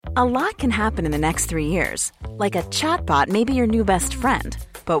A lot can happen in the next 3 years. Like a chatbot may be your new best friend.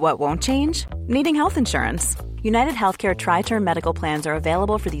 But what won't change? Needing health insurance. United Healthcare Tri-Term Medical Plans are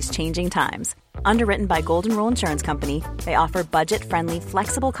available for these changing times. Underwritten by Golden Rule Insurance Company, they offer budget-friendly,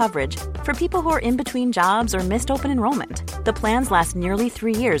 flexible coverage for people who are in between jobs or missed open enrollment. The plans last nearly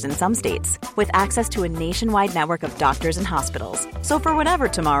 3 years in some states, with access to a nationwide network of doctors and hospitals. So for whatever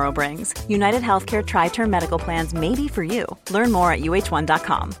tomorrow brings, United Healthcare Tri-Term Medical Plans may be for you. Learn more at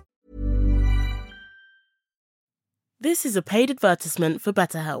uh1.com. This is a paid advertisement for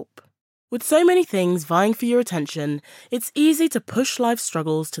BetterHelp. With so many things vying for your attention, it's easy to push life's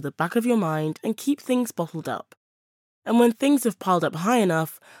struggles to the back of your mind and keep things bottled up. And when things have piled up high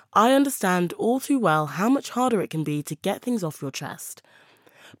enough, I understand all too well how much harder it can be to get things off your chest.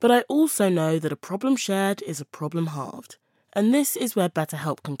 But I also know that a problem shared is a problem halved, and this is where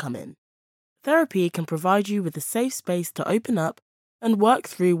BetterHelp can come in. Therapy can provide you with a safe space to open up and work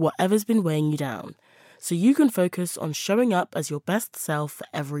through whatever's been weighing you down, so you can focus on showing up as your best self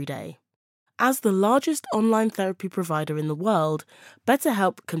every day. As the largest online therapy provider in the world,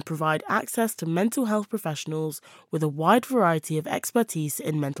 BetterHelp can provide access to mental health professionals with a wide variety of expertise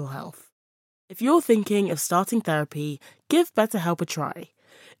in mental health. If you're thinking of starting therapy, give BetterHelp a try.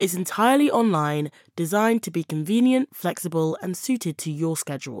 It's entirely online, designed to be convenient, flexible, and suited to your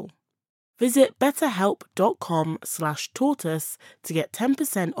schedule. Visit betterhelp.com/tortoise to get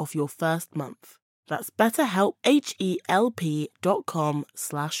 10% off your first month. That's BetterHelp,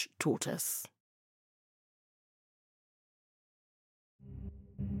 HELP.com/tortoise.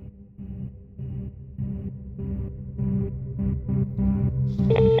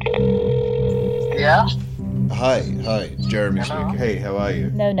 Yeah? Hi, Jeremy speaking. Hey, how are you?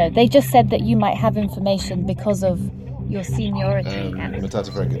 No, they just said that you might have information because of your seniority.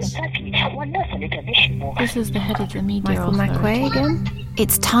 Matata Frankens. This is the head of the media. Michael McQuay again?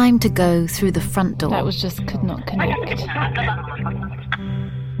 It's time to go through the front door. That was just could not connect.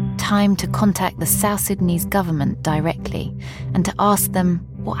 Time to contact the South Sudanese government directly and to ask them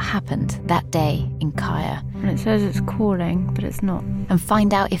what happened that day in Kaya. And it says it's calling, but it's not. And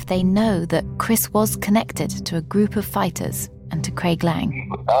find out if they know that Chris was connected to a group of fighters and to Craig Lang.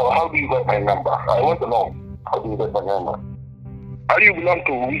 How do you get my number? I want to know. How do you get my number? How do you belong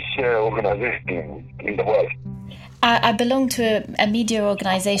to which organization in the world? I belong to a media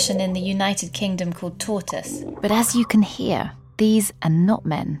organisation in the United Kingdom called Tortoise. But as you can hear, these are not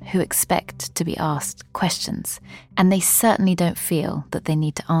men who expect to be asked questions, and they certainly don't feel that they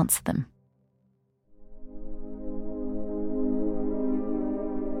need to answer them.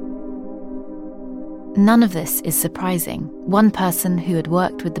 None of this is surprising. One person who had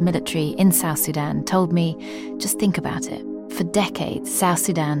worked with the military in South Sudan told me, just think about it. For decades, South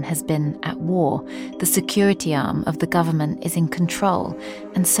Sudan has been at war. The security arm of the government is in control,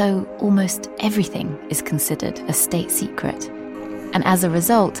 and so almost everything is considered a state secret. And as a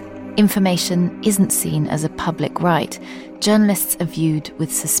result, information isn't seen as a public right. Journalists are viewed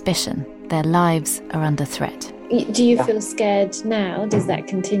with suspicion. Their lives are under threat. Do you feel scared now? Does that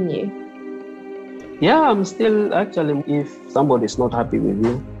continue? Yeah, I'm still actually, if somebody is not happy with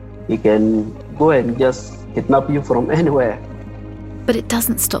you, he can go and just kidnap you from anywhere. But it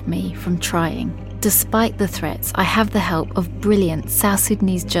doesn't stop me from trying. Despite the threats, I have the help of brilliant South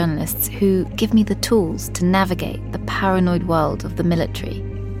Sudanese journalists who give me the tools to navigate the paranoid world of the military.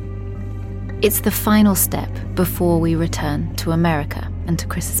 It's the final step before we return to America and to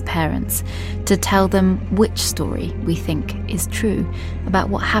Chris's parents to tell them which story we think is true about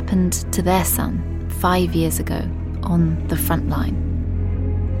what happened to their son 5 years ago on the front line.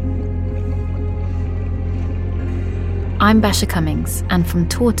 I'm Basha Cummings, and from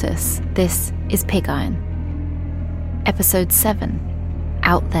Tortoise, this is Pig Iron. Episode 7,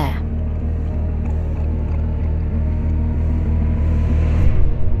 Out There.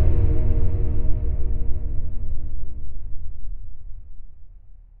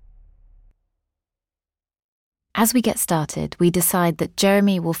 As we get started, we decide that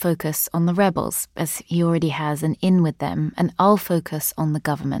Jeremy will focus on the rebels, as he already has an in with them, and I'll focus on the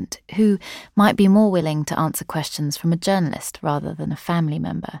government, who might be more willing to answer questions from a journalist rather than a family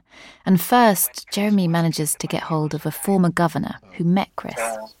member. And first, Jeremy manages to get hold of a former governor who met Chris.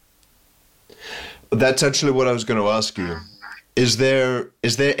 That's actually what I was going to ask you. Is there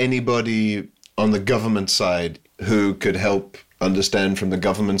anybody on the government side who could help understand from the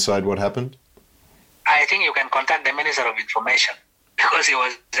government side what happened? I think you can contact the Minister of Information, because he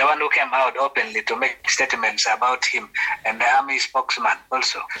was the one who came out openly to make statements about him, and the army spokesman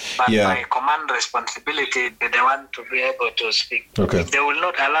also. But my command responsibility is the one to be able to speak. Okay. They will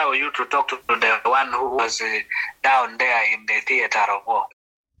not allow you to talk to the one who was down there in the theater of war.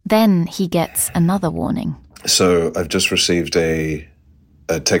 Then he gets another warning. So I've just received a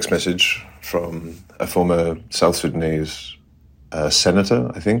text message from a former South Sudanese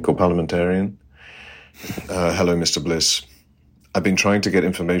senator, I think, or parliamentarian. Hello, Mr. Bliss. I've been trying to get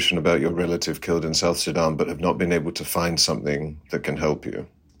information about your relative killed in South Sudan, but have not been able to find something that can help you.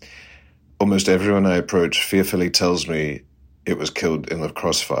 Almost everyone I approach fearfully tells me it was killed in the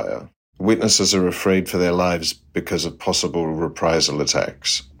crossfire. Witnesses are afraid for their lives because of possible reprisal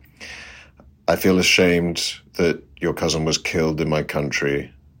attacks. I feel ashamed that your cousin was killed in my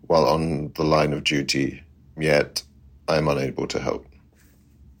country while on the line of duty, yet I am unable to help.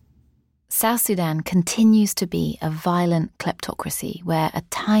 South Sudan continues to be a violent kleptocracy where a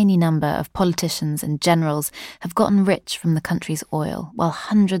tiny number of politicians and generals have gotten rich from the country's oil, while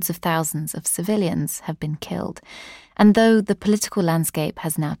hundreds of thousands of civilians have been killed. And though the political landscape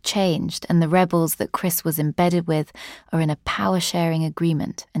has now changed and the rebels that Chris was embedded with are in a power-sharing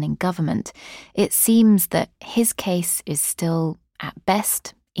agreement and in government, it seems that his case is still, at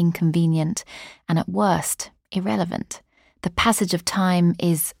best, inconvenient and at worst, irrelevant. The passage of time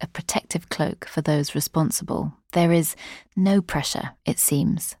is a protective cloak for those responsible. There is no pressure, it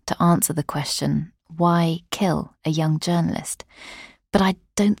seems, to answer the question, why kill a young journalist? But I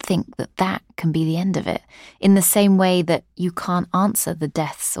don't think that that can be the end of it, in the same way that you can't answer the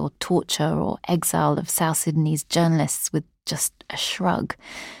deaths or torture or exile of South Sudanese journalists with just a shrug.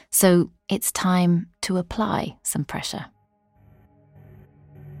 So it's time to apply some pressure.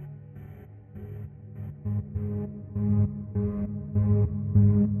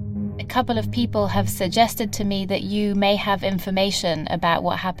 A couple of people have suggested to me that you may have information about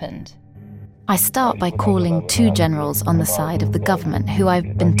what happened. I start by calling two generals on the side of the government who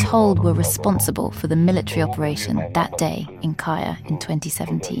I've been told were responsible for the military operation that day in Kaya in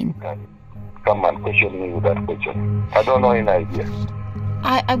 2017. Come and question me with that question. I don't know any idea.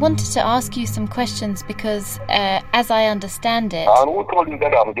 I wanted to ask you some questions because, as I understand it... And who told you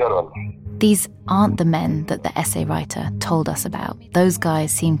that I'm general? These aren't the men that the essay writer told us about. Those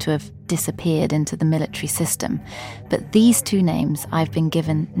guys seem to have disappeared into the military system. But these two names I've been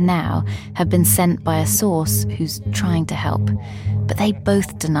given now have been sent by a source who's trying to help. But they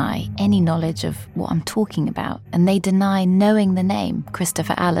both deny any knowledge of what I'm talking about, and they deny knowing the name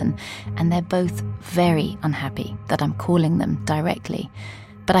Christopher Allen, and they're both very unhappy that I'm calling them directly.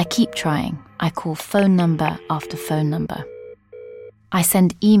 But I keep trying. I call phone number after phone number. I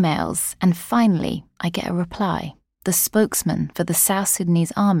send emails, and finally I get a reply. The spokesman for the South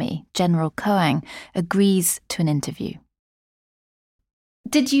Sudanese Army, General Koang, agrees to an interview.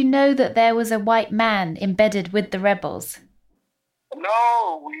 Did you know that there was a white man embedded with the rebels?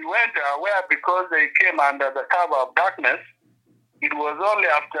 No, we weren't aware because they came under the cover of darkness. It was only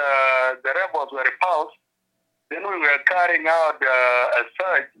after the rebels were repulsed, then we were carrying out a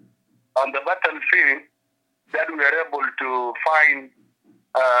search on the battlefield that we were able to find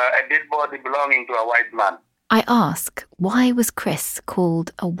a dead body belonging to a white man. I ask, why was Chris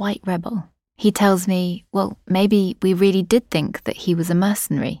called a white rebel? He tells me, well, maybe we really did think that he was a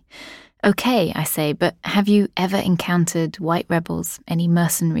mercenary. Okay, I say, but have you ever encountered white rebels, any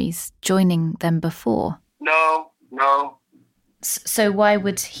mercenaries, joining them before? No. So why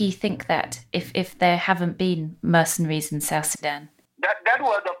would he think that if there haven't been mercenaries in South Sudan? That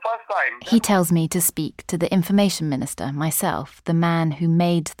was the first time. He tells me to speak to the information minister, myself, the man who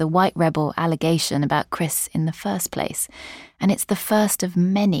made the white rebel allegation about Chris in the first place. And it's the first of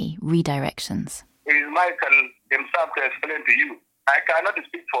many redirections. It is Michael himself to explain to you. I cannot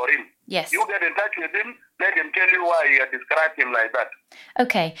speak for him. Yes. You get in touch with him, let him tell you why you described him like that.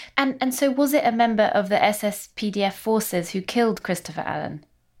 Okay. And so was it a member of the SSPDF forces who killed Christopher Allen?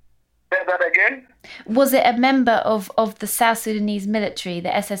 Say that again? Was it a member of the South Sudanese military, the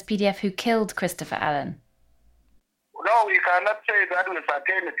SSPDF, who killed Christopher Allen? No, we cannot say that with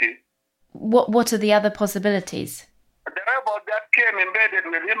certainty. What are the other possibilities? The rebels that came embedded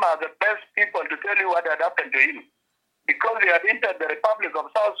with him are the best people to tell you what had happened to him. Because he had entered the Republic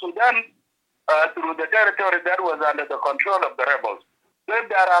of South Sudan through the territory that was under the control of the rebels. So if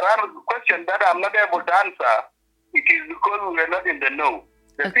there are questions that I'm not able to answer, it is because we were not in the know.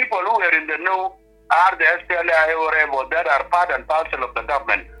 The people who were in the know are the SPLA-IO rebels that are part and parcel of the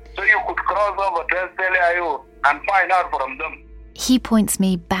government. So you could cross over to SPLA-IO and find out from them. He points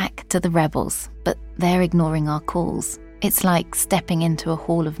me back to the rebels, but they're ignoring our calls. It's like stepping into a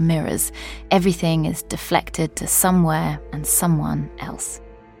hall of mirrors. Everything is deflected to somewhere and someone else.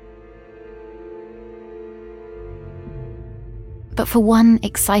 But for one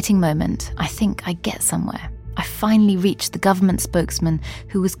exciting moment, I think I get somewhere. I I finally reached the government spokesman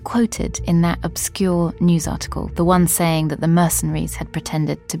who was quoted in that obscure news article, the one saying that the mercenaries had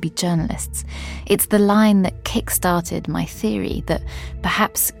pretended to be journalists. It's the line that kick-started my theory that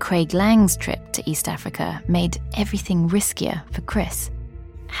perhaps Craig Lang's trip to East Africa made everything riskier for Chris.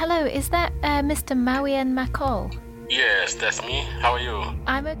 Hello, is that Mr. Mawien Makol? Yes, that's me. How are you?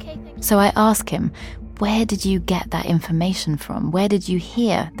 I'm okay, thank you. So I ask him, where did you get that information from? Where did you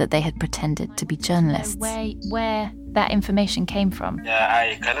hear that they had pretended to be journalists? Where that information came from?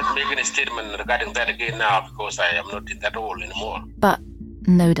 I cannot make any statement regarding that again now because I am not in that role anymore. But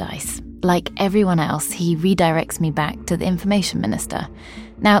no dice. Like everyone else, he redirects me back to the information minister.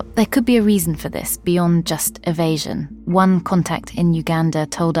 Now, there could be a reason for this beyond just evasion. One contact in Uganda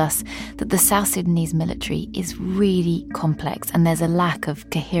told us that the South Sudanese military is really complex and there's a lack of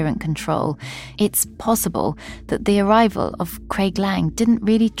coherent control. It's possible that the arrival of Craig Lang didn't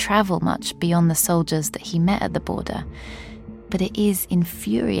really travel much beyond the soldiers that he met at the border. But it is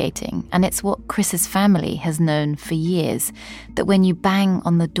infuriating, and it's what Chris's family has known for years, that when you bang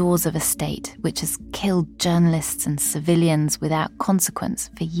on the doors of a state which has killed journalists and civilians without consequence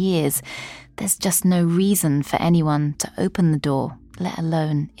for years, there's just no reason for anyone to open the door, let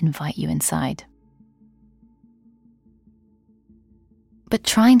alone invite you inside. But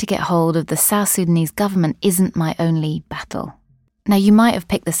trying to get hold of the South Sudanese government isn't my only battle. Now, you might have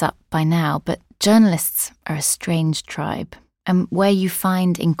picked this up by now, but journalists are a strange tribe. And where you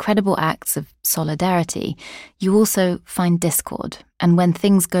find incredible acts of solidarity, you also find discord. And when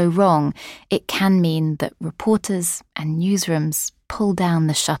things go wrong, it can mean that reporters and newsrooms pull down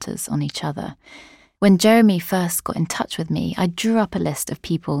the shutters on each other. When Jeremy first got in touch with me, I drew up a list of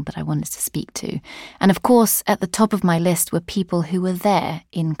people that I wanted to speak to. And of course, at the top of my list were people who were there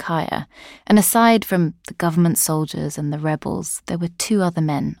in Kaya. And aside from the government soldiers and the rebels, there were 2 other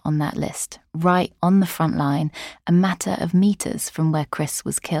men on that list, right on the front line, a matter of meters from where Chris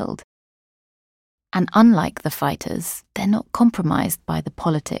was killed. And unlike the fighters, they're not compromised by the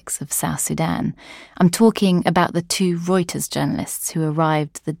politics of South Sudan. I'm talking about the 2 Reuters journalists who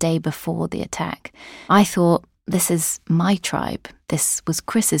arrived the day before the attack. I thought, this is my tribe. This was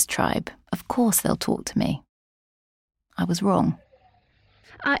Chris's tribe. Of course they'll talk to me. I was wrong.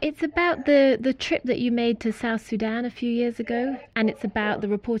 It's about the trip that you made to South Sudan a few years ago, and it's about the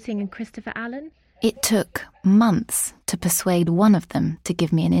reporting in Christopher Allen. It took months to persuade one of them to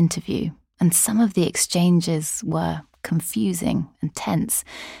give me an interview. And some of the exchanges were confusing and tense.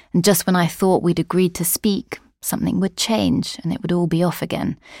 And just when I thought we'd agreed to speak, something would change and it would all be off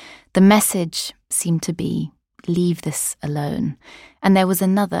again. The message seemed to be, leave this alone. And there was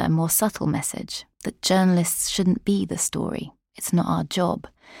another, more subtle message, that journalists shouldn't be the story. It's not our job.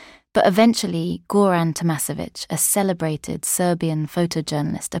 But eventually, Goran Tomasevic, a celebrated Serbian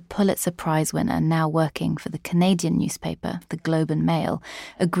photojournalist, a Pulitzer Prize winner now working for the Canadian newspaper, the Globe and Mail,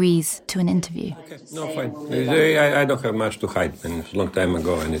 agrees to an interview. Okay. No, fine. I don't have much to hide, and it's a long time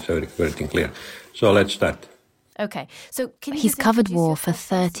ago, and it's everything clear. So let's start. Okay, so he's covered war for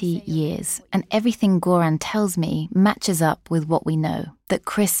 30 years, and everything Goran tells me matches up with what we know, that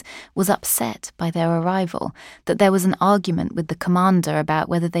Chris was upset by their arrival, that there was an argument with the commander about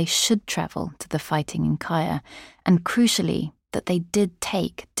whether they should travel to the fighting in Kaya, and crucially, that they did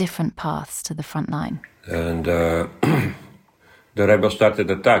take different paths to the front line. And the rebels started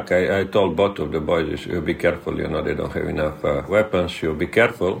attack. I told both of the boys, you be careful, they don't have enough weapons, you be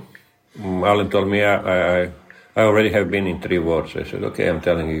careful. Alan told me, I already have been in 3 wars. I said, okay, I'm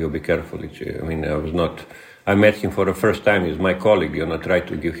telling you, be careful. I met him for the first time. He's my colleague, tried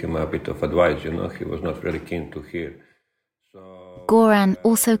to give him a bit of advice, he was not really keen to hear. Goran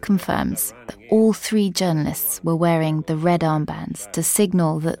also confirms that all 3 journalists were wearing the red armbands to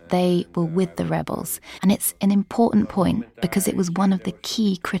signal that they were with the rebels. And it's an important point because it was one of the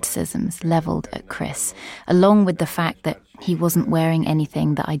key criticisms levelled at Chris, along with the fact that he wasn't wearing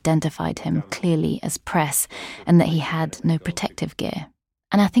anything that identified him clearly as press and that he had no protective gear.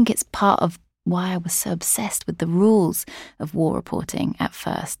 And I think it's part of why I was so obsessed with the rules of war reporting at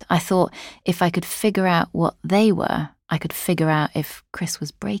first. I thought if I could figure out what they were, I could figure out if Chris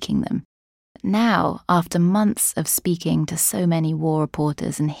was breaking them. But now, after months of speaking to so many war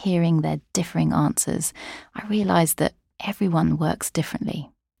reporters and hearing their differing answers, I realised that everyone works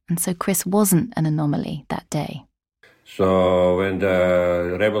differently. And so Chris wasn't an anomaly that day. So when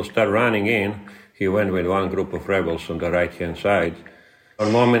the rebels started running in, he went with one group of rebels on the right-hand side. For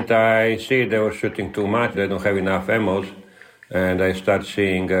a moment I see they were shooting too much, they don't have enough ammo, and I start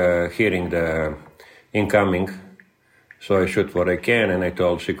hearing the incoming. So I shoot what I can, and I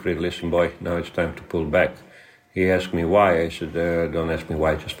told Siegfried, listen boy, now it's time to pull back. He asked me why. I said, don't ask me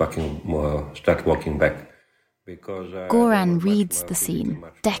why, just fucking start walking back. Goran reads the scene.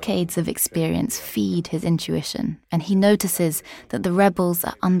 Decades of experience feed his intuition, and he notices that the rebels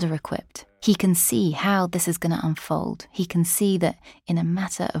are under-equipped. He can see how this is going to unfold. He can see that in a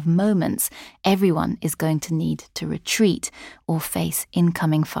matter of moments, everyone is going to need to retreat or face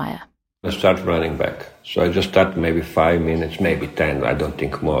incoming fire. I start running back. So I just start maybe 5 minutes, maybe 10, I don't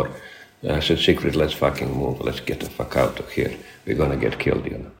think more. I said, Siegfried, let's fucking move. Let's get the fuck out of here. We're going to get killed,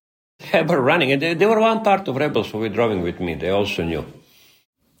 you know. They were running, and they were one part of rebels who were driving with me. They also knew.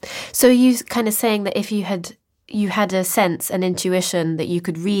 So are you kind of saying that if you had a sense, an intuition that you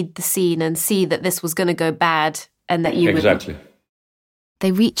could read the scene and see that this was going to go bad and that you Exactly.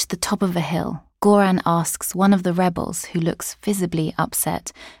 They reach the top of a hill. Goran asks one of the rebels, who looks visibly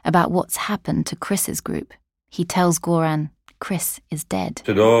upset, about what's happened to Chris's group. He tells Goran, Chris is dead. I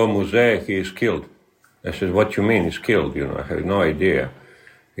said, oh, Muse, he is killed. I said, what you mean he's killed? You know, I have no idea.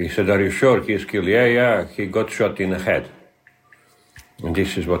 He said, are you sure he is killed? Yeah, he got shot in the head. And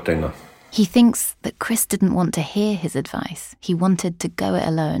this is what I know. He thinks that Chris didn't want to hear his advice. He wanted to go it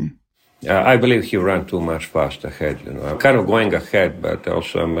alone. I believe he ran too much fast ahead, you know. I'm kind of going ahead, but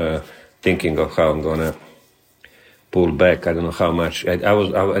also I'm thinking of how I'm going to pull back. I don't know how much. I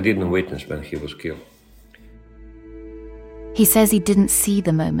didn't witness when he was killed. He says he didn't see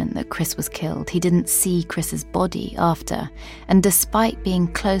the moment that Chris was killed. He didn't see Chris's body after. And despite being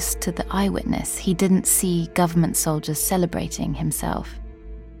close to the eyewitness, he didn't see government soldiers celebrating himself.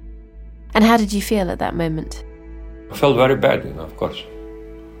 And how did you feel at that moment? I felt very bad, you know, of course.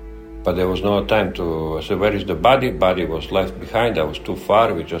 But there was no time to... I said, where is the body? Body was left behind. I was too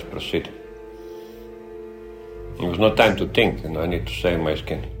far. We just proceeded. There was no time to think, you know, I need to save my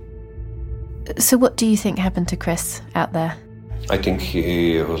skin. So what do you think happened to Chris out there? I think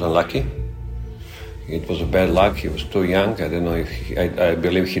he was unlucky. It was a bad luck. He was too young. I don't know if... I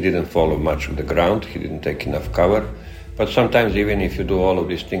believe he didn't follow much of the ground. He didn't take enough cover. But sometimes even if you do all of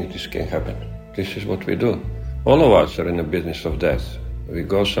these things, this can happen. This is what we do. All of us are in the business of death. We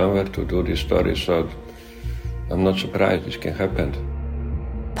go somewhere to do these stories, so I'm not surprised this can happen.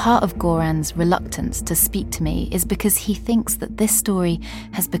 Part of Goran's reluctance to speak to me is because he thinks that this story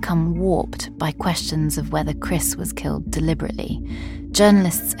has become warped by questions of whether Chris was killed deliberately.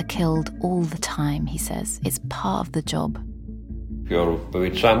 Journalists are killed all the time, he says. It's part of the job. If you're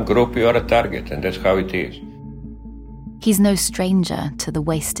with some group, you're a target, and that's how it is. He's no stranger to the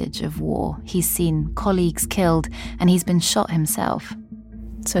wastage of war. He's seen colleagues killed, and he's been shot himself.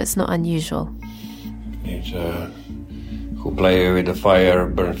 So it's not unusual. It's who play with the fire,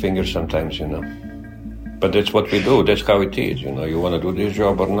 burn fingers sometimes, you know. But that's what we do. That's how it is, you know. You want to do this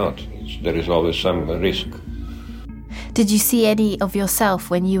job or not. There is always some risk. Did you see any of yourself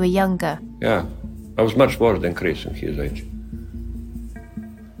when you were younger? Yeah. I was much worse than Chris in his age.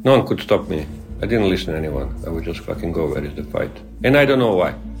 No one could stop me. I didn't listen to anyone. I would just fucking go where is the fight. And I don't know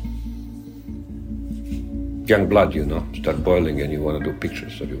why. Young blood, you know, start boiling and you want to do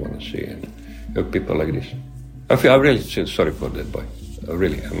pictures or you want to see. And you have people like this. I really feel sorry for that boy. I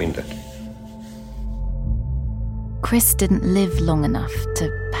mean that. Chris didn't live long enough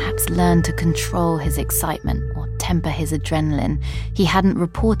to perhaps learn to control his excitement or temper his adrenaline. He hadn't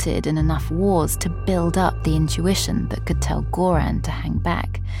reported in enough wars to build up the intuition that could tell Goran to hang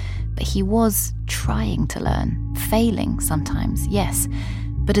back. But he was trying to learn, failing sometimes, yes.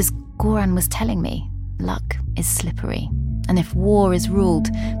 But as Goran was telling me, luck is slippery. And if war is ruled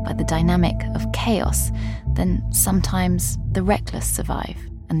by the dynamic of chaos, then sometimes the reckless survive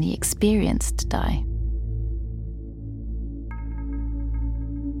and the experienced die.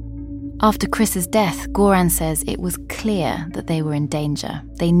 After Chris's death, Goran says it was clear that they were in danger.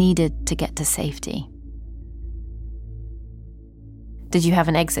 They needed to get to safety. Did you have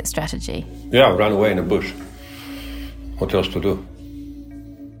an exit strategy? Yeah, I ran away in the bush. What else to do?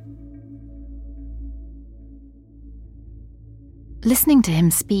 Listening to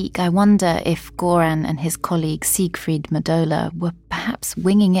him speak, I wonder if Goran and his colleague Siegfried Madola were perhaps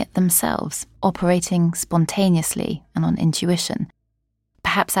winging it themselves, operating spontaneously and on intuition.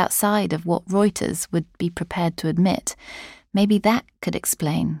 Perhaps outside of what Reuters would be prepared to admit. Maybe that could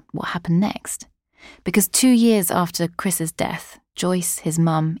explain what happened next. Because 2 years after Chris's death, Joyce, his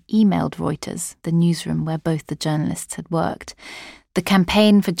mum, emailed Reuters, the newsroom where both the journalists had worked. The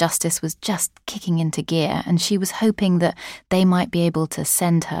campaign for justice was just kicking into gear, and she was hoping that they might be able to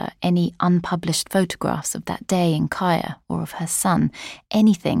send her any unpublished photographs of that day in Kaya or of her son,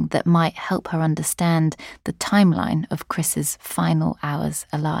 anything that might help her understand the timeline of Chris's final hours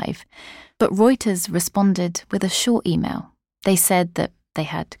alive. But Reuters responded with a short email. They said that they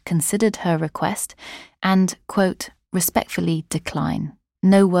had considered her request and, quote, respectfully decline.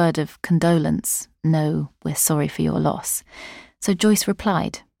 No word of condolence, "No, we're sorry for your loss." So Joyce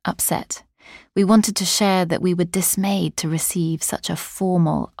replied, upset. We wanted to share that we were dismayed to receive such a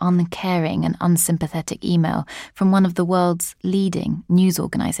formal, uncaring and unsympathetic email from one of the world's leading news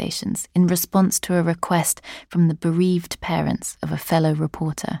organisations in response to a request from the bereaved parents of a fellow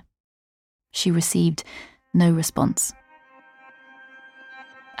reporter. She received no response.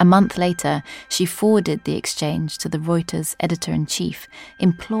 A month later, she forwarded the exchange to the Reuters editor-in-chief,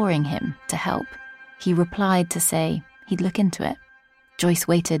 imploring him to help. He replied to say he'd look into it. Joyce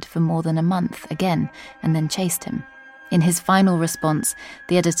waited for more than a month again and then chased him. In his final response,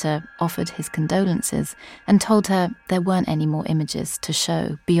 the editor offered his condolences and told her there weren't any more images to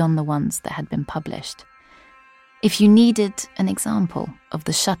show beyond the ones that had been published. If you needed an example of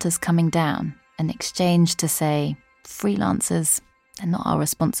the shutters coming down, an exchange to say, freelancers, they're not our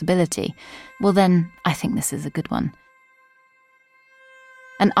responsibility, well then, I think this is a good one.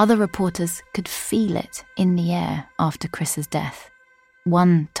 And other reporters could feel it in the air after Chris's death.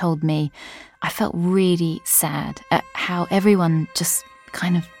 One told me, I felt really sad at how everyone just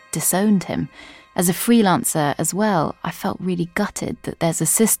kind of disowned him. As a freelancer as well, I felt really gutted that there's a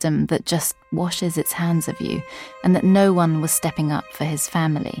system that just washes its hands of you and that no one was stepping up for his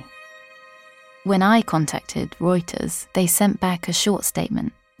family. When I contacted Reuters, they sent back a short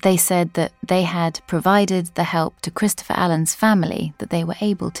statement. They said that they had provided the help to Christopher Allen's family that they were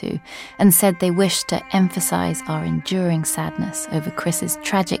able to, and said they wished to emphasise our enduring sadness over Chris's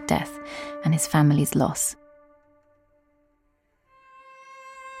tragic death and his family's loss.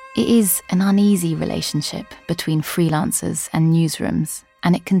 It is an uneasy relationship between freelancers and newsrooms,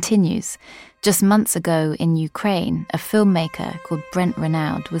 and it continues. Just months ago in Ukraine, a filmmaker called Brent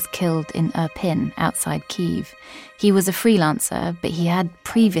Renaud was killed in Irpin, outside Kyiv. He was a freelancer, but he had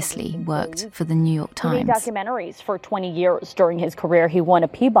previously worked for the New York Times. He made documentaries for 20 years. During his career, he won a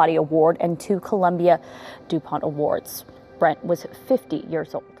Peabody Award and 2 Columbia DuPont Awards. Brent was 50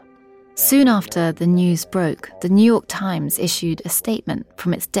 years old. Soon after the news broke, the New York Times issued a statement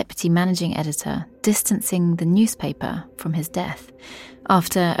from its deputy managing editor distancing the newspaper from his death.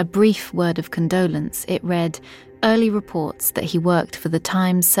 After a brief word of condolence, it read, "Early reports that he worked for the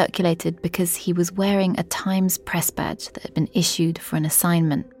Times circulated because he was wearing a Times press badge that had been issued for an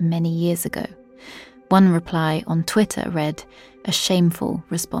assignment many years ago." One reply on Twitter read, "A shameful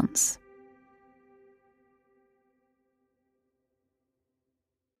response."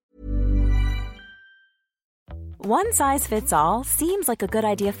 One size fits all seems like a good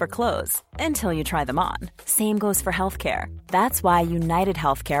idea for clothes until you try them on. Same goes for healthcare. That's why United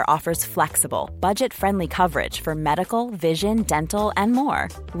Healthcare offers flexible, budget-friendly coverage for medical, vision, dental, and more.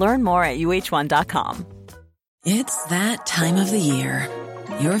 Learn more at uh1.com. It's that time of the year.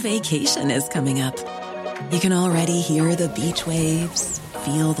 Your vacation is coming up. You can already hear the beach waves,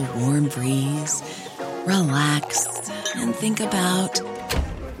 feel the warm breeze, relax, and think about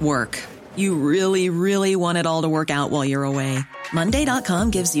work. You really, really want it all to work out while you're away.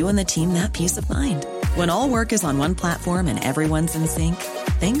 Monday.com gives you and the team that peace of mind. When all work is on one platform and everyone's in sync,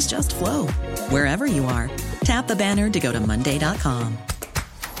 things just flow. Wherever you are, tap the banner to go to Monday.com.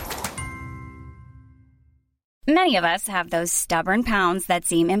 Many of us have those stubborn pounds that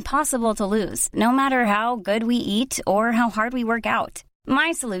seem impossible to lose, no matter how good we eat or how hard we work out.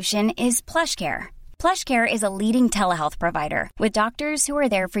 My solution is PlushCare. PlushCare is a leading telehealth provider with doctors who are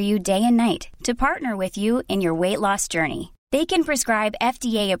there for you day and night to partner with you in your weight loss journey. They can prescribe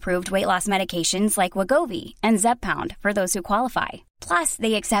FDA-approved weight loss medications like Wegovy and Zepbound for those who qualify. Plus,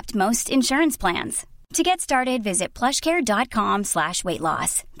 they accept most insurance plans. To get started, visit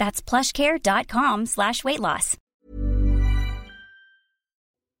plushcare.com/weightloss. That's plushcare.com/weightloss.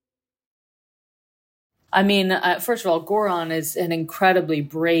 I mean, first of all, Goran is an incredibly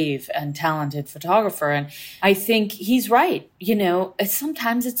brave and talented photographer. And I think he's right. You know,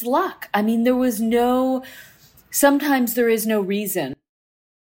 sometimes it's luck. I mean, sometimes there is no reason.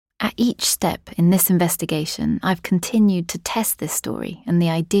 At each step in this investigation, I've continued to test this story and the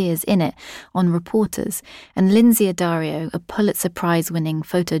ideas in it on reporters. And Lindsay Addario, a Pulitzer Prize-winning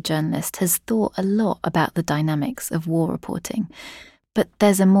photojournalist, has thought a lot about the dynamics of war reporting. But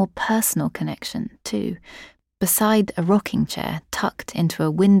there's a more personal connection, too. Beside a rocking chair tucked into a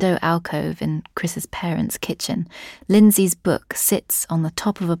window alcove in Chris's parents' kitchen, Lindsay's book sits on the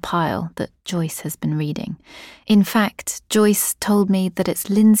top of a pile that Joyce has been reading. In fact, Joyce told me that it's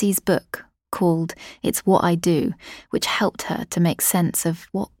Lindsay's book, called It's What I Do, which helped her to make sense of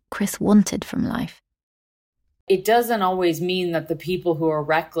what Chris wanted from life. It doesn't always mean that the people who are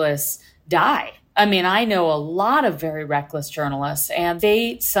reckless die. I mean, I know a lot of very reckless journalists, and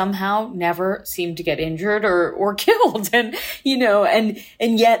they somehow never seem to get injured or killed. And,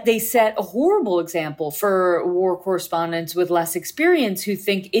 and yet they set a horrible example for war correspondents with less experience who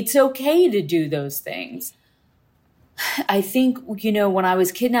think it's okay to do those things. I think, when I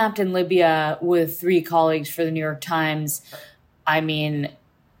was kidnapped in Libya with 3 colleagues for the New York Times, I mean,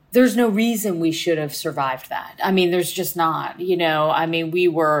 there's no reason we should have survived that. I mean, there's just not, we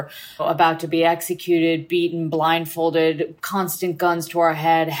were about to be executed, beaten, blindfolded, constant guns to our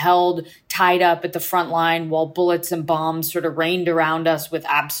head, held, tied up at the front line while bullets and bombs sort of rained around us with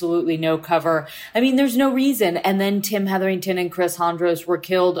absolutely no cover. I mean, there's no reason. And then Tim Hetherington and Chris Hondros were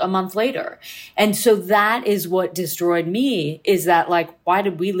killed a month later. And so that is what destroyed me, is that, why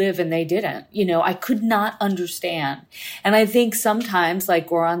did we live and they didn't? I could not understand. And I think sometimes, like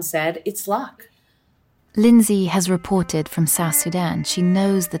Goran said, it's luck. Lindsay has reported from South Sudan. She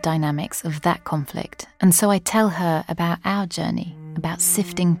knows the dynamics of that conflict. And so I tell her about our journey, about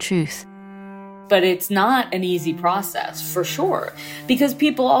sifting truth. But it's not an easy process, for sure, because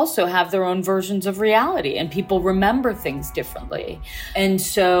people also have their own versions of reality and people remember things differently. And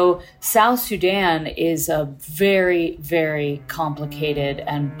so South Sudan is a very, very complicated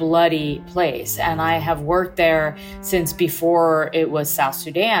and bloody place. And I have worked there since before it was South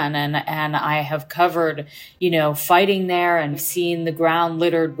Sudan. And I have covered, fighting there and seen the ground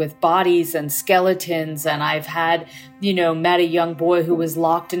littered with bodies and skeletons. And I've had, met a young boy who was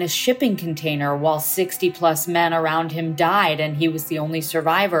locked in a shipping container while 60 plus men around him died, and he was the only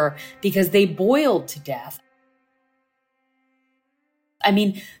survivor because they boiled to death. I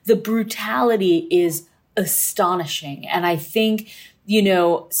mean, the brutality is astonishing. And I think,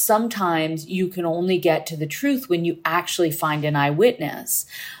 sometimes you can only get to the truth when you actually find an eyewitness.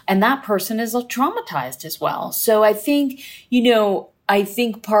 And that person is traumatized as well. So I think, I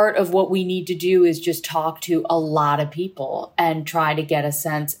think part of what we need to do is just talk to a lot of people and try to get a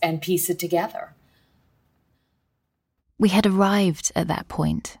sense and piece it together. We had arrived at that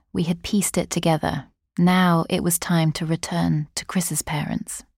point. We had pieced it together. Now it was time to return to Chris's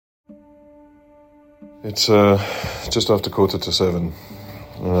parents. It's just after 7:15.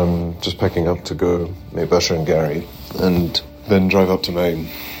 I'm just packing up to go meet Basha and Gary, and then drive up to Maine,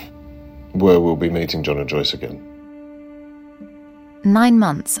 where we'll be meeting John and Joyce again. 9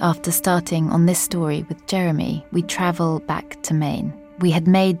 months after starting on this story with Jeremy, we travel back to Maine. We had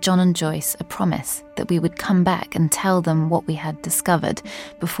made John and Joyce a promise that we would come back and tell them what we had discovered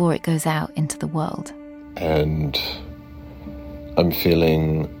before it goes out into the world. And I'm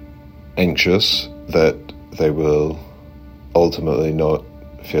feeling anxious that they will ultimately not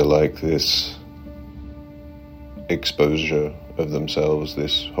feel like this exposure of themselves,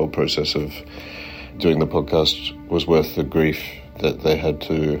 this whole process of doing the podcast was worth the grief that they had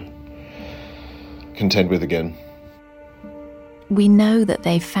to contend with again. We know that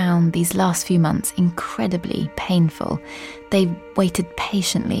they found these last few months incredibly painful. They waited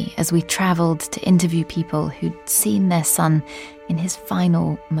patiently as we travelled to interview people who'd seen their son in his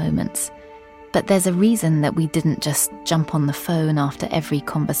final moments. But there's a reason that we didn't just jump on the phone after every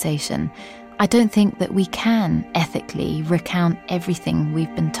conversation. I don't think that we can ethically recount everything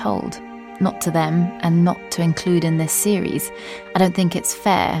we've been told. Not to them, and not to include in this series. I don't think it's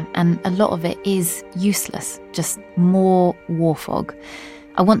fair, and a lot of it is useless, just more war fog.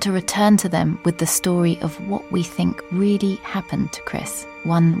 I want to return to them with the story of what we think really happened to Chris,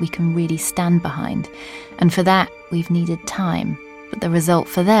 one we can really stand behind. And for that, we've needed time, but the result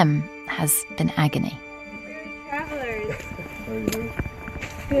for them has been agony. Travelers. How are you?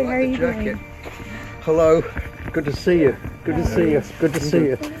 Good, how are you doing? Hello, good to see you. Good to see you. Good to see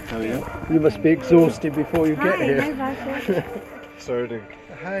you. How are you? You must be exhausted before you get here. Hi, Sorry.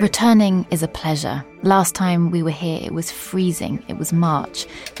 Returning is a pleasure. Last time we were here, it was freezing. It was March.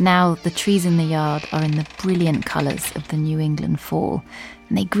 Now the trees in the yard are in the brilliant colours of the New England fall.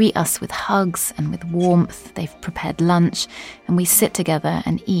 And they greet us with hugs and with warmth. They've prepared lunch, and we sit together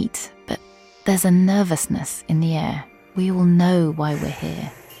and eat. But there's a nervousness in the air. We all know why we're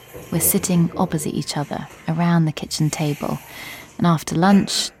here. We're sitting opposite each other around the kitchen table. And after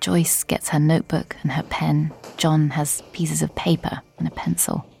lunch, Joyce gets her notebook and her pen. John has pieces of paper and a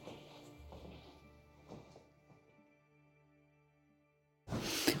pencil.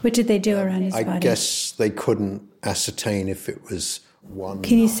 What did they do around his body? I guess they couldn't ascertain if it was one.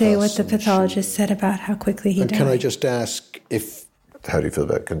 Can you say what the person pathologist said about how quickly he died? Can I just ask if... How do you feel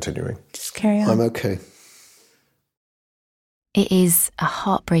about continuing? Just carry on. I'm okay. It is a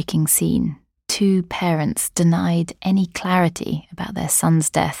heartbreaking scene. 2 parents denied any clarity about their son's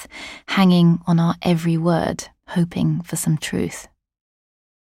death, hanging on our every word, hoping for some truth.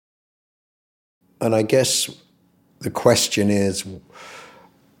 And I guess the question is,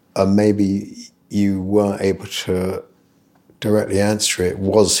 maybe you weren't able to directly answer it,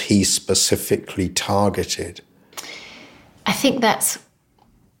 was he specifically targeted? I think that's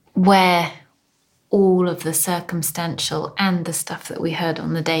where all of the circumstantial and the stuff that we heard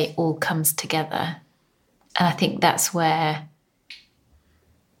on the day all comes together. And I think that's where,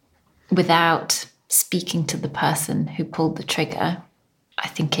 without speaking to the person who pulled the trigger, I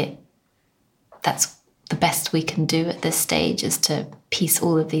think that's the best we can do at this stage, is to piece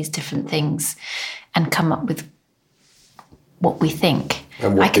all of these different things and come up with what we think.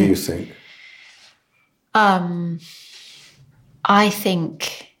 And what do you think? I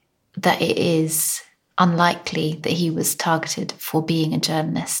think that it is unlikely that he was targeted for being a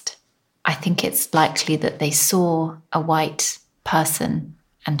journalist. I think it's likely that they saw a white person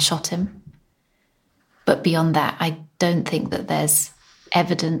and shot him. But beyond that, I don't think that there's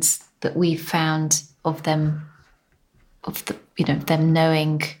evidence that we've found of them, them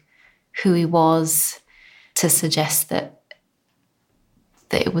knowing who he was, to suggest that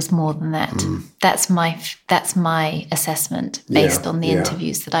it was more than that. That's my assessment based on the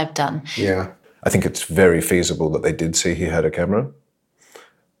interviews that I've done. Yeah. I think it's very feasible that they did see he had a camera.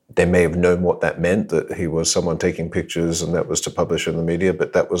 They may have known what that meant, that he was someone taking pictures and that was to publish in the media,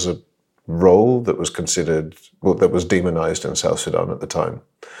 but that was a role that was considered, that was demonized in South Sudan at the time.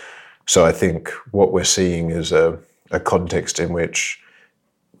 So I think what we're seeing is a context in which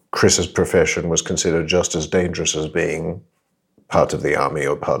Chris's profession was considered just as dangerous as being part of the army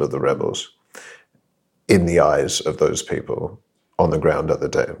or part of the rebels in the eyes of those people on the ground at the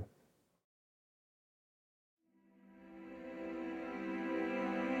day.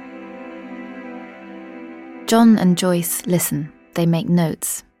 John and Joyce listen. They make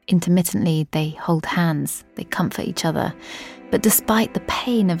notes. Intermittently, they hold hands. They comfort each other. But despite the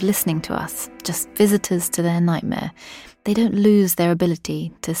pain of listening to us, just visitors to their nightmare, they don't lose their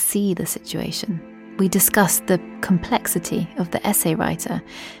ability to see the situation. We discussed the complexity of the essay writer,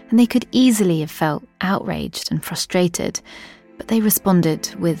 and they could easily have felt outraged and frustrated, but they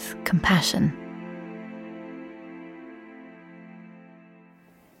responded with compassion.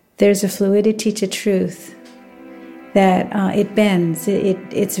 There's a fluidity to truth, that it bends,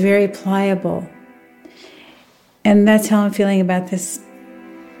 it's very pliable. And that's how I'm feeling about this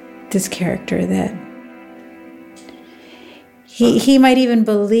character, that he might even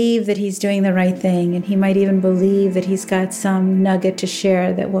believe that he's doing the right thing, and he might even believe that he's got some nugget to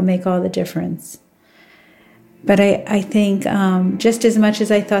share that will make all the difference. But I think just as much as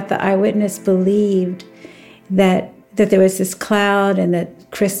I thought the eyewitness believed that there was this cloud and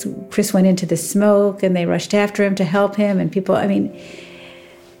that Chris went into the smoke and they rushed after him to help him, and people,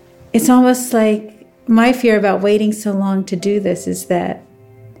 it's almost like my fear about waiting so long to do this is that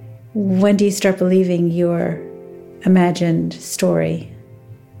when do you start believing your imagined story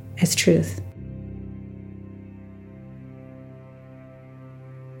as truth?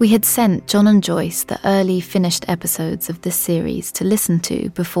 We had sent John and Joyce the early finished episodes of this series to listen to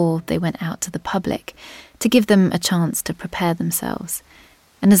before they went out to the public, to give them a chance to prepare themselves.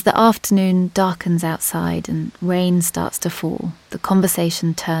 And as the afternoon darkens outside and rain starts to fall, the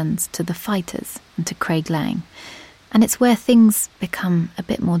conversation turns to the fighters and to Craig Lang. And it's where things become a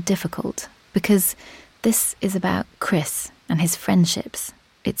bit more difficult, because this is about Chris and his friendships.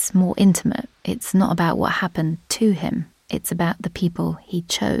 It's more intimate. It's not about what happened to him. It's about the people he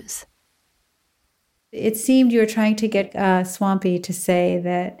chose. It seemed you were trying to get Swampy to say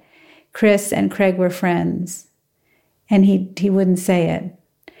that Chris and Craig were friends, and he wouldn't say it.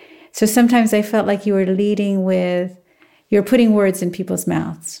 So sometimes I felt like you were you're putting words in people's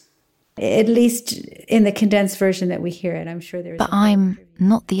mouths. At least in the condensed version that we hear it, I'm sure there's... But I'm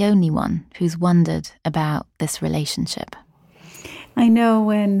not the only one who's wondered about this relationship. I know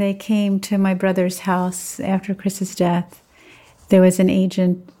when they came to my brother's house after Chris's death, there was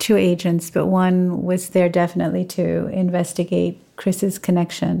two agents, but one was there definitely to investigate Chris's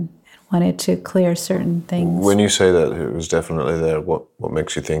connection. Wanted to clear certain things. When you say that it was definitely there, what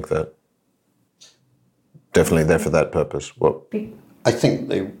makes you think that? Definitely there for that purpose. What? I think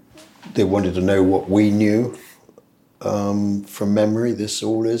they wanted to know what we knew from memory. This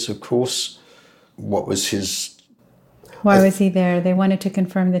all is, of course. What was his... Why was he there? They wanted to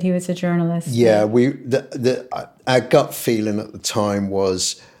confirm that he was a journalist. Yeah, our gut feeling at the time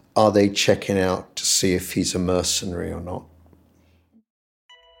was, are they checking out to see if he's a mercenary or not?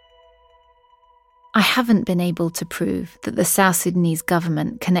 I haven't been able to prove that the South Sudanese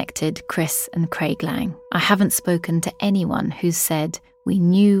government connected Chris and Craig Lang. I haven't spoken to anyone who's said We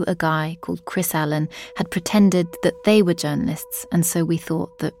knew a guy called Chris Allen had pretended that they were journalists, and so we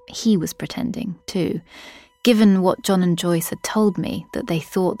thought that he was pretending too. Given what John and Joyce had told me, that they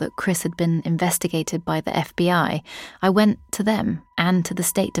thought that Chris had been investigated by the FBI, I went to them and to the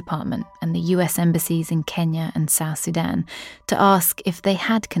State Department and the US embassies in Kenya and South Sudan to ask if they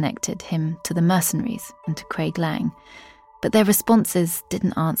had connected him to the mercenaries and to Craig Lang. But their responses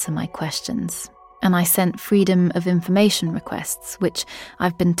didn't answer my questions, and I sent freedom of information requests, which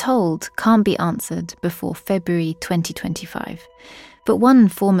I've been told can't be answered before February 2025. But one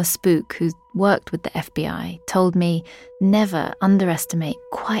former spook who worked with the FBI told me never underestimate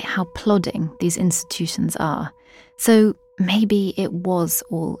quite how plodding these institutions are. So maybe it was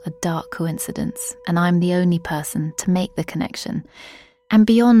all a dark coincidence, and I'm the only person to make the connection. And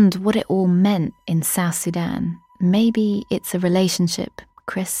beyond what it all meant in South Sudan, maybe it's a relationship,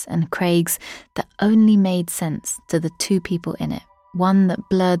 Chris and Craig's, that only made sense to the two people in it. One that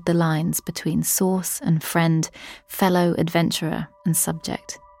blurred the lines between source and friend, fellow adventurer and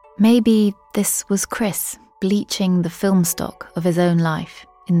subject. Maybe this was Chris bleaching the film stock of his own life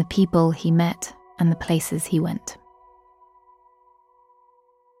in the people he met and the places he went.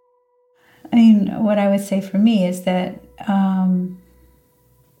 I mean, what I would say for me is that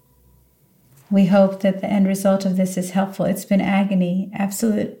we hope that the end result of this is helpful. It's been agony,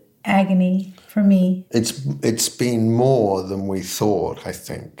 absolute agony for me. It's been more than we thought, I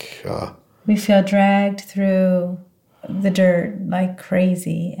think. We feel dragged through the dirt like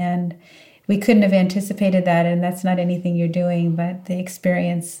crazy, and we couldn't have anticipated that, and that's not anything you're doing, but the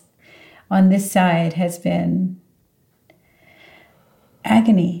experience on this side has been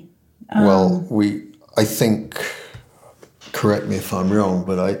agony. Well, I think, correct me if I'm wrong,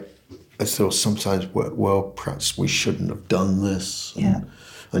 but I thought sometimes, well, perhaps we shouldn't have done this.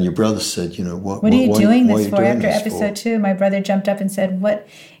 And your brother said, what are you doing this for? After episode 2, my brother jumped up and said,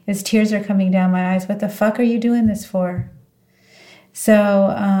 his tears are coming down my eyes. What the fuck are you doing this for?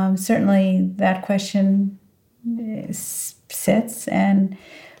 So certainly that question sits, and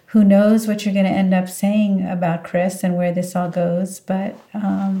who knows what you're going to end up saying about Chris and where this all goes. But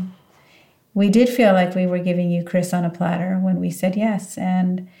we did feel like we were giving you Chris on a platter when we said yes.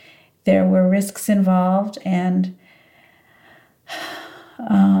 And there were risks involved, and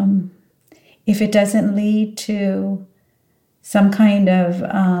if it doesn't lead to some kind of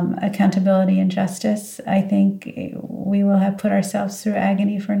accountability and justice, I think we will have put ourselves through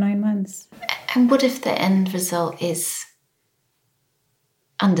agony for 9 months. And what if the end result is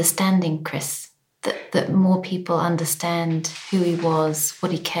understanding Chris? That more people understand who he was,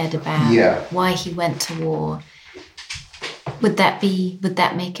 what he cared about, why he went to war. Would that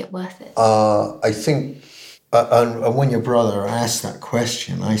make it worth it? I think, and when your brother asked that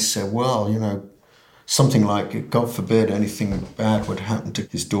question, I said, well, something like, God forbid anything bad would happen to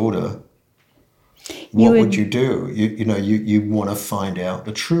his daughter. What would you do? You want to find out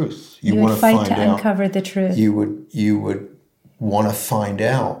the truth. You would fight to uncover the truth. You would want to find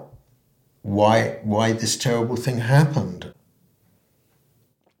out why this terrible thing happened.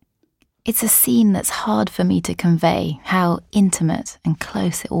 It's a scene that's hard for me to convey, how intimate and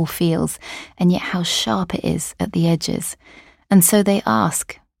close it all feels, and yet how sharp it is at the edges. And so they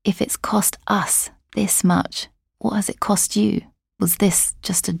ask, if it's cost us this much, what has it cost you? Was this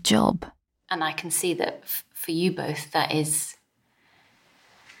just a job? And I can see that for you both, that's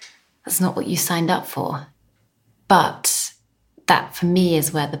not what you signed up for. But that for me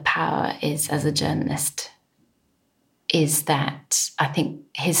is where the power is as a journalist, is that I think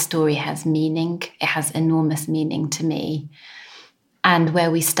his story has meaning. It has enormous meaning to me. And where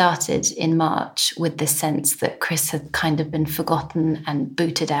we started in March with this sense that Chris had kind of been forgotten and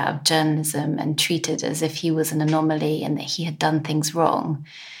booted out of journalism and treated as if he was an anomaly and that he had done things wrong,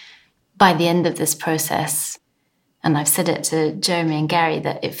 by the end of this process, and I've said it to Jeremy and Gary,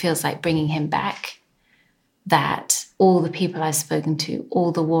 that it feels like bringing him back, that all the people I've spoken to,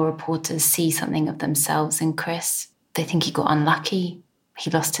 all the war reporters see something of themselves in Chris. They think he got unlucky, he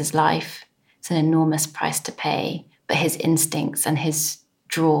lost his life. It's an enormous price to pay, but his instincts and his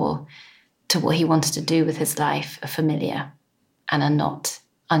draw to what he wanted to do with his life are familiar and are not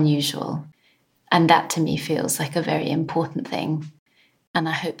unusual. And that to me feels like a very important thing. And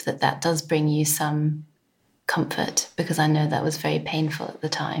I hope that that does bring you some comfort, because I know that was very painful at the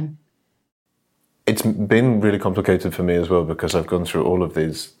time. It's been really complicated for me as well, because I've gone through all of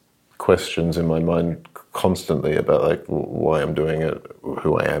these questions in my mind constantly about like why I'm doing it,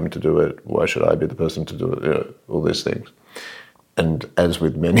 who I am to do it, why should I be the person to do it, all these things. And as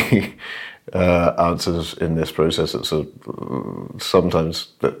with many answers in this process, it's sometimes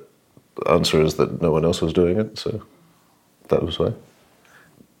the answer is that no one else was doing it, so that was why.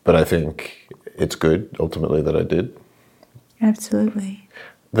 But I think it's good, ultimately, that I did. Absolutely.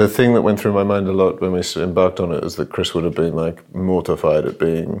 The thing that went through my mind a lot when we embarked on it is that Chris would have been like mortified at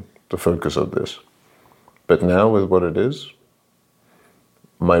being the focus of this. But now with what it is,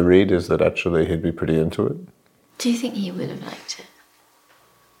 my read is that actually he'd be pretty into it. Do you think he would have liked it?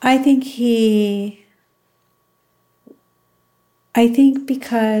 I think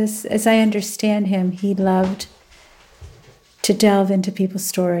because, as I understand him, he loved to delve into people's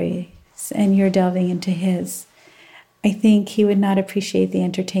stories, and you're delving into his. I think he would not appreciate the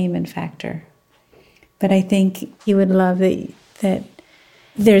entertainment factor. But I think he would love that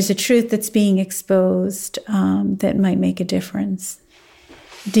there's a truth that's being exposed that might make a difference.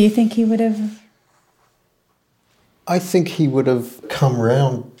 Do you think he would have? I think he would have come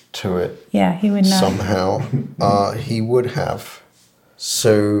round to it. Yeah, he would not. Somehow. He would have.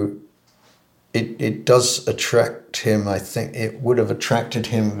 So it does attract him. I think it would have attracted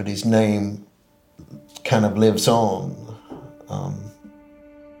him, but his name kind of lives on.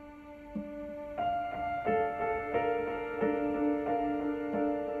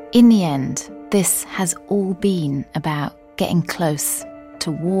 In the end, this has all been about getting close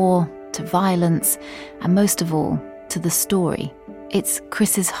to war, to violence, and most of all, to the story. It's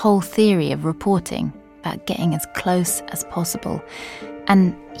Chris's whole theory of reporting, about getting as close as possible.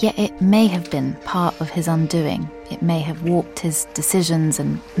 And yet it may have been part of his undoing. It may have warped his decisions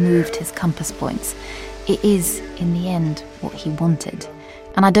and moved his compass points. It is, in the end, what he wanted.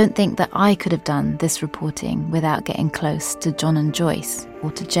 And I don't think that I could have done this reporting without getting close to John and Joyce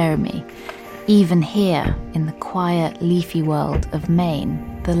or to Jeremy. Even here, in the quiet, leafy world of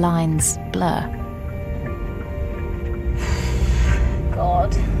Maine, the lines blur.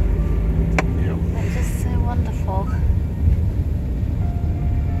 God. They're just so wonderful.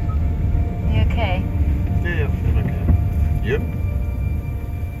 You okay? Yeah, I'm okay. You? I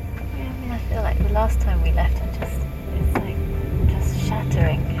mean, I feel like the last time we left, it's like just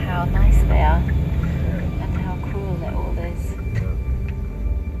shattering how nice they are and how cruel it all is.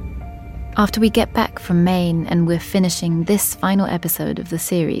 After we get back from Maine and we're finishing this final episode of the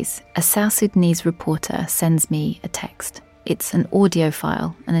series, a South Sudanese reporter sends me a text. It's an audio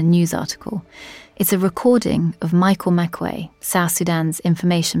file and a news article. It's a recording of Michael Makuei, South Sudan's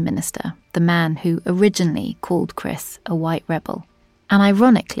information minister, the man who originally called Chris a white rebel. And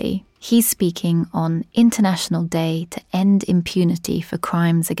ironically, he's speaking on International Day to End Impunity for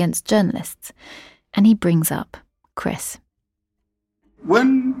Crimes Against Journalists. And he brings up Chris.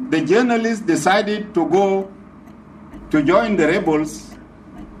 When the journalists decided to go to join the rebels,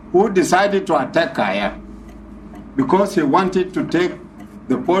 who decided to attack Kaya, because he wanted to take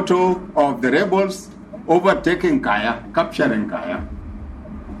the photo of the rebels overtaking Kaya, capturing Kaya.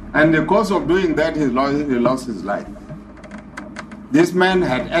 And in the course of doing that, he lost his life. This man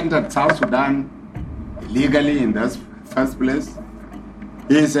had entered South Sudan illegally in the first place.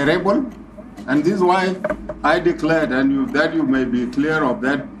 He is a rebel, and this is why I declared, and that you may be clear of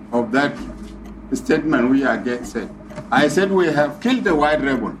that statement we are said. I said we have killed a white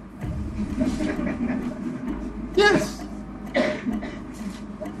rebel. Yes,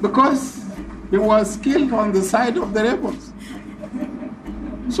 because he was killed on the side of the rebels.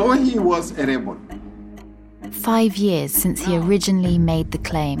 So he was a rebel. 5 years since he originally made the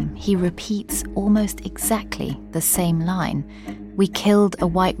claim, he repeats almost exactly the same line. We killed a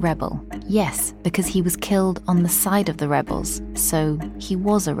white rebel. Yes, because he was killed on the side of the rebels, so he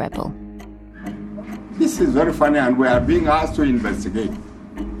was a rebel. This is very funny, and we are being asked to investigate.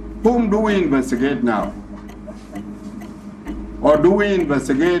 Whom do we investigate now? Or do we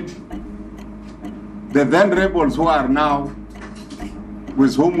investigate the then rebels who are now,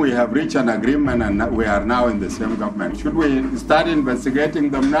 with whom we have reached an agreement and we are now in the same government? Should we start investigating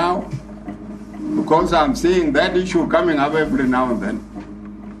them now? Because I'm seeing that issue coming up every now and then.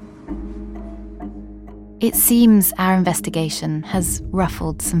 It seems our investigation has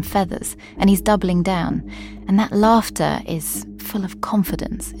ruffled some feathers, and he's doubling down. And that laughter is full of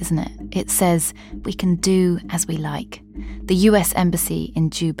confidence, isn't it? It says we can do as we like. The US Embassy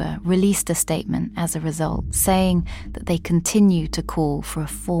in Juba released a statement as a result, saying that they continue to call for a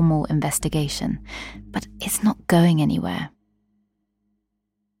formal investigation. But it's not going anywhere.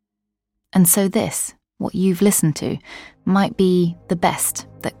 And so this, what you've listened to, might be the best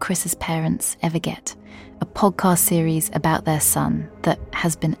that Chris's parents ever get. A podcast series about their son that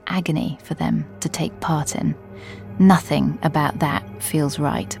has been agony for them to take part in. Nothing about that feels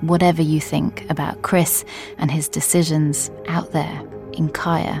right, whatever you think about Chris and his decisions out there in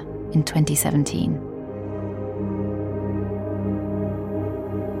Kaya in 2017.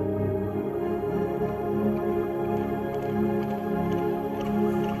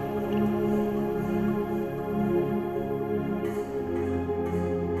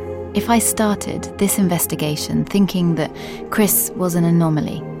 If I started this investigation thinking that Chris was an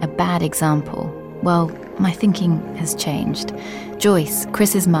anomaly, a bad example, well, my thinking has changed. Joyce,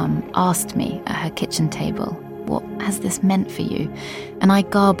 Chris's mum, asked me at her kitchen table, "What has this meant for you?" And I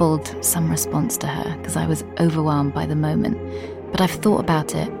garbled some response to her because I was overwhelmed by the moment. But I've thought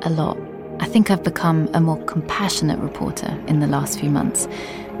about it a lot. I think I've become a more compassionate reporter in the last few months,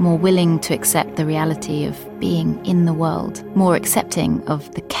 more willing to accept the reality of being in the world, more accepting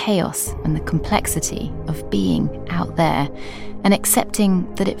of the chaos and the complexity of being out there, and accepting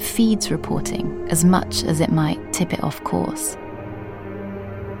that it feeds reporting as much as it might tip it off course.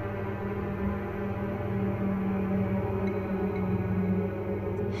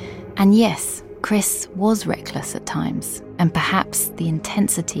 And yes, Chris was reckless at times, and perhaps the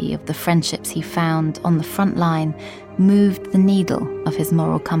intensity of the friendships he found on the front line moved the needle of his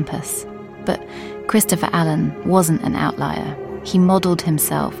moral compass. But Christopher Allen wasn't an outlier. He modelled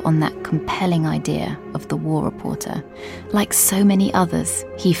himself on that compelling idea of the war reporter. Like so many others,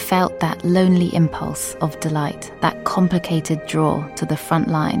 he felt that lonely impulse of delight, that complicated draw to the front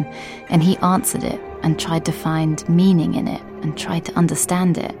line, and he answered it and tried to find meaning in it and tried to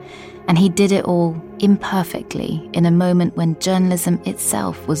understand it. And he did it all imperfectly in a moment when journalism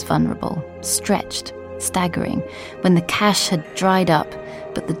itself was vulnerable, stretched, staggering, when the cash had dried up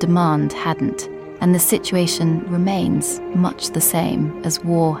but the demand hadn't, and the situation remains much the same as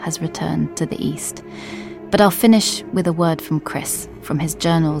war has returned to the east. But I'll finish with a word from Chris, from his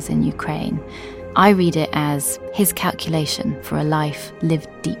journals in Ukraine. I read it as his calculation for a life lived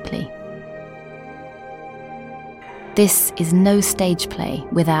deeply. This is no stage play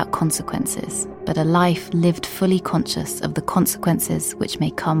without consequences, but a life lived fully conscious of the consequences which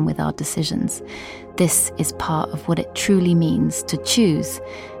may come with our decisions. This is part of what it truly means to choose,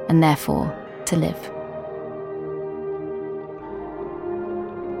 and therefore to live.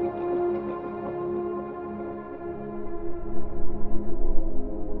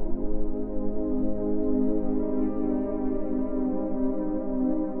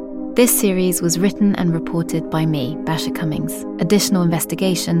 This series was written and reported by me, Basia Cummings. Additional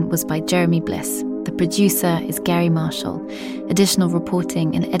investigation was by Jeremy Bliss. The producer is Gary Marshall. Additional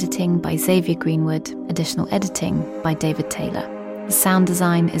reporting and editing by Xavier Greenwood. Additional editing by David Taylor. The sound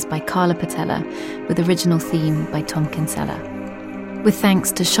design is by Carla Patella, with original theme by Tom Kinsella. With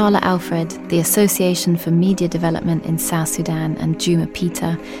thanks to Charlotte Alfred, the Association for Media Development in South Sudan and Juma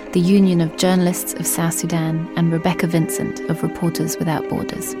Peter, the Union of Journalists of South Sudan, and Rebecca Vincent of Reporters Without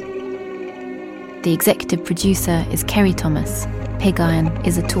Borders. The executive producer is Kerry Thomas. Pig Iron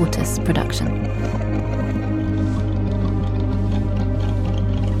is a Tortoise production.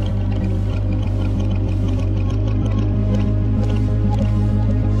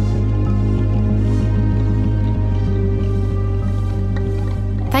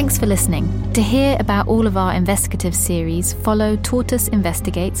 Thanks for listening. To hear about all of our investigative series, follow Tortoise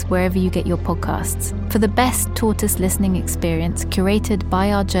Investigates wherever you get your podcasts. For the best Tortoise listening experience, curated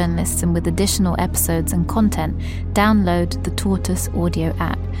by our journalists and with additional episodes and content, download the Tortoise audio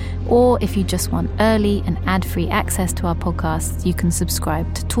app. Or if you just want early and ad-free access to our podcasts, you can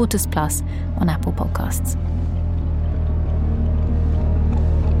subscribe to Tortoise Plus on Apple Podcasts.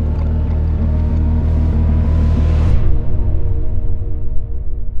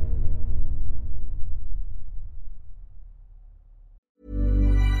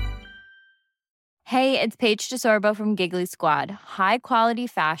 Hey, it's Paige DeSorbo from Giggly Squad. High quality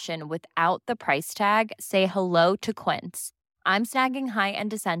fashion without the price tag. Say hello to Quince. I'm snagging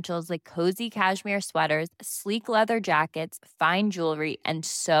high-end essentials like cozy cashmere sweaters, sleek leather jackets, fine jewelry, and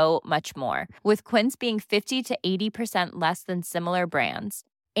so much more. With Quince being 50 to 80% less than similar brands.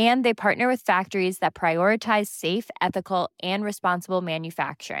 And they partner with factories that prioritize safe, ethical, and responsible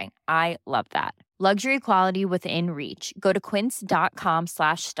manufacturing. I love that. Luxury quality within reach. Go to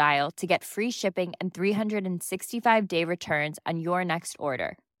quince.com/style to get free shipping and 365-day returns on your next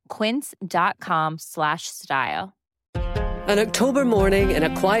order. Quince.com/style. An October morning in a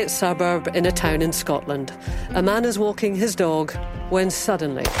quiet suburb in a town in Scotland. A man is walking his dog when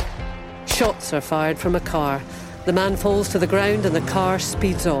suddenly shots are fired from a car. The man falls to the ground and the car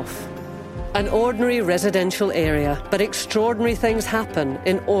speeds off. An ordinary residential area, but extraordinary things happen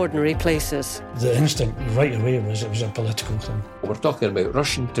in ordinary places. The instinct right away was it was a political thing. We're talking about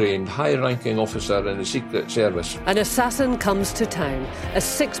Russian-trained, high-ranking officer in the Secret Service. An Assassin Comes to Town, a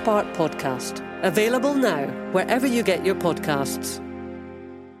 6-part podcast. Available now, wherever you get your podcasts.